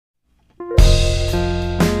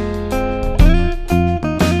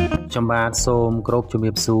ចំបាទសូមគោរពជំ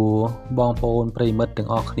រាបសួរបងប្អូនប្រិយមិត្តទាំង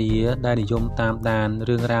អស់គ្នាដែលនិយមតាមដាន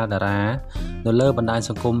រឿងរ៉ាវតារានៅលើបណ្ដាញ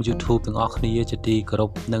សង្គម YouTube ទាំងអស់គ្នាជាទីគោរ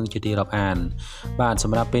ពនិងជាទីរាប់អានបាទស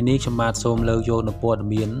ម្រាប់ពេលនេះខ្ញុំបាទសូមលើកយកនូវព័ត៌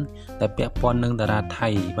មានដែលពាក់ព័ន្ធនឹងតារាថៃ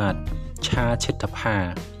បាទឆាឈិតផា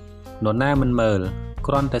នរណាមិនមើល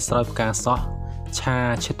គ្រាន់តែស្រោចផ្កាសោះឆា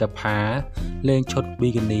ឈិតផាលេងឈុតប៊ី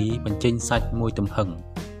គីនីបញ្ចេញសាច់មួយទំហឹង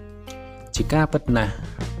ជាការពិតណាស់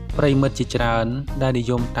ប្រិយមិត្តជាច្រើនដែលនិ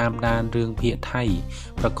យមតាមដានរឿងភាគថៃ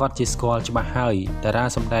ប្រកាសជាស្គាល់ច្បាស់ហើយតារា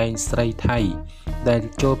សម្ដែងស្រីថៃដែល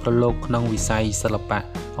ចូលប្រឡូកក្នុងវិស័យសិល្បៈ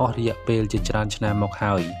អស់រយៈពេលជាច្រើនឆ្នាំមក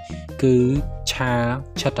ហើយគឺឆា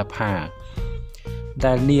ឈិតផា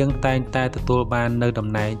ដែលនាងតែងតែទទួលបាននៅតំ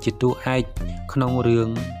ណែងជាតួឯកក្នុងរឿង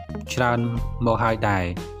ច្រើនមកហើយដែរ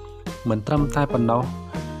មិនត្រឹមតែប៉ុណ្ណោះ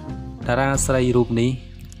តារាស្រីរូបនេះ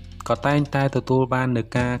ក៏តែងតែទទួលបាននូវ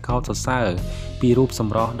ការកោតសរសើរពីរូបស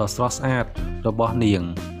ម្រស់ដ៏ស្រស់ស្អាតរបស់នាង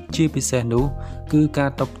ជាពិសេសនោះគឺការ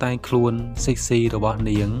តុបតែងខ្លួនសិចស៊ីរបស់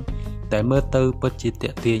នាងតែមើលទៅពិតជាទា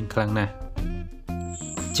ក់ទាញខ្លាំងណាស់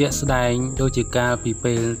ជាក់ស្ដែងដូចជាកាលពី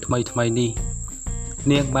ពេលថ្មីនេះ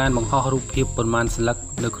នាងបានបង្ហោះរូបភាពប៉ុន្មានស្លឹក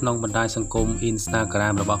នៅក្នុងបណ្ដាញសង្គម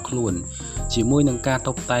Instagram របស់ខ្លួនជាមួយនឹងការ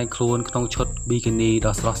តុបតែងខ្លួនក្នុងឈុតប៊ីគីនី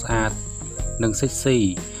ដ៏ស្រស់ស្អាតនិងសិចស៊ី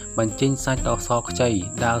បញ្ចេញសាច់ដ៏សខ្ចី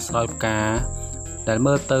ដើរស្រោចផ្កាដែល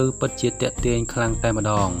មើលទៅពិតជាទាក់ទាញខ្លាំងតែម្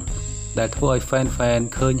ដងដែលធ្វើឲ្យ fan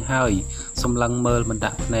ឃើញហើយសម្លឹងមើលមិន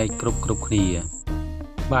ដាក់ភ្នែកគ្រប់គ្នា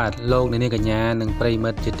បាទលោកអ្នកនាងកញ្ញានិងប្រិយ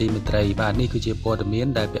មិត្តជាទីមេត្រីបាទនេះគឺជាព័ត៌មាន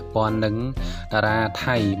ដែលពាក់ព័ន្ធនឹងតារា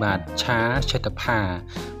ថៃបាទឆាឈិតផា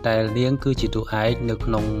ដែលនាងគឺជាតួឯកនៅ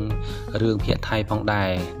ក្នុងរឿងភាគថៃផងដែ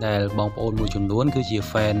រដែលបងប្អូនមួយចំនួនគឺជា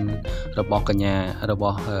fan របស់កញ្ញារប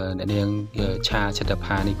ស់អ្នកនាងឆាឈិត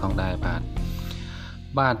ផានេះផងដែរ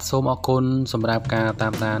បាទសូមអរគុណសម្រាប់ការតា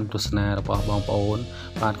មដានទស្សនារបស់បងប្អូន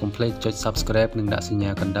បាទកុំភ្លេចចុច Subscribe និងដាក់សញ្ញា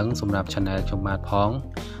កណ្ដឹងសម្រាប់ Channel ខ្ញុំបាទផង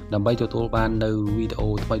ដើម្បីទទួលបាននៅវីដេអូ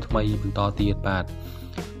ថ្មីបន្តទៀត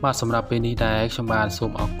បាទសម្រាប់ពេលនេះដែរខ្ញុំបាទសូ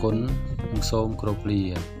មអរគុណនិងសូមគោរព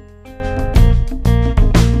លា